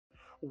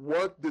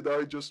What did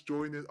I just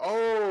join in?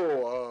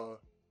 Oh,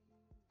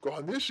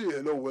 Kohanishi,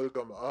 hello,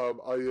 welcome.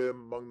 I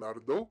am Mang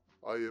Nardo.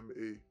 I am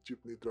a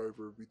jeepney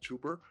driver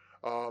VTuber.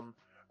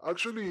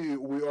 Actually,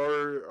 we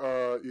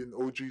are in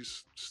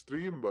OG's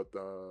stream, but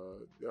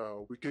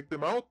we kicked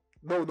him out.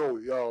 No,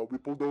 yeah, we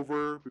pulled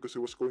over because he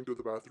was going to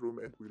the bathroom,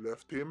 and we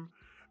left him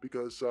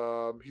because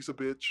he's a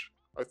bitch.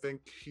 I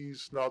think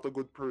he's not a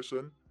good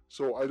person,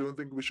 so I don't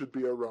think we should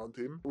be around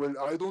him. Well,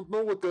 I don't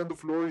know what kind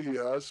of lore he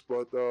has,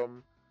 but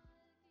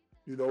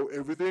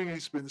everything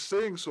he's been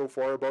saying so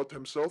far about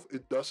himself,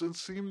 it doesn't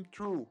seem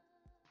true.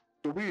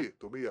 To me,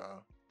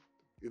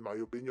 in my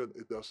opinion,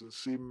 it doesn't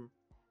seem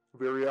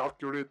very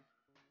accurate.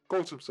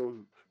 Calls himself,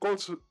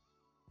 calls,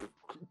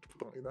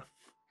 putangina.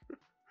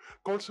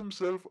 Calls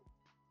himself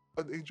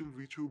an angel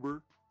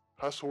VTuber,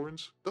 has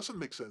horns, doesn't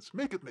make sense.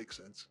 Make it make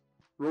sense.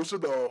 Rosa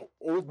the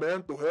old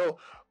man to hell.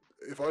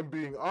 If I'm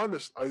being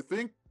honest, I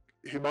think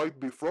he might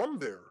be from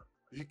there.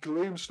 He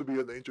claims to be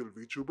an angel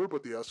VTuber,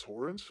 but he has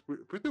horns.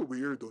 Pretty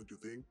weird, don't you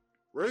think?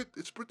 Right?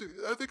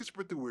 I think it's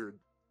pretty weird.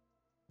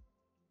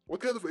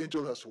 What kind of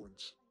angel has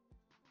horns?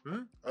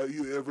 Hmm?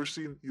 You ever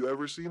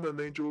seen an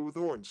angel with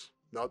horns?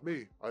 Not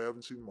me. I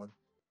haven't seen one.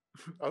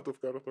 Out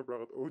of character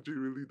bracket. OG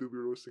really do be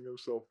roasting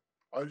himself.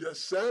 I'm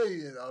just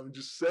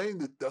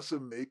saying it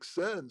doesn't make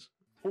sense.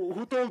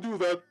 Who told you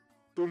that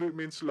totally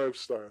means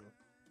lifestyle?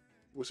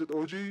 Was it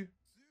OG?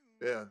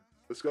 Yeah,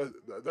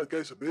 that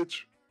guy's a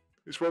bitch.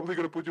 He's probably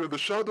gonna put you in the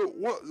shadow.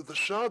 What? The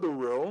shadow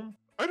realm?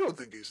 I don't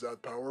think he's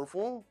that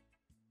powerful.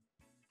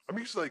 I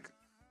mean, he's like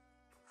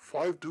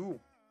 5'2".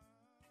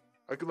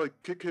 I could like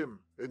kick him,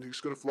 and he's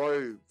gonna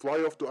fly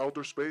off to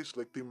outer space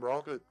like Team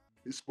Rocket.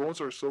 His bones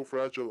are so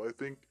fragile. I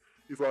think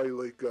if I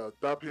like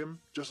tap him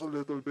just a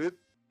little bit,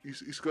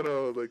 he's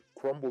gonna like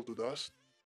crumble to dust.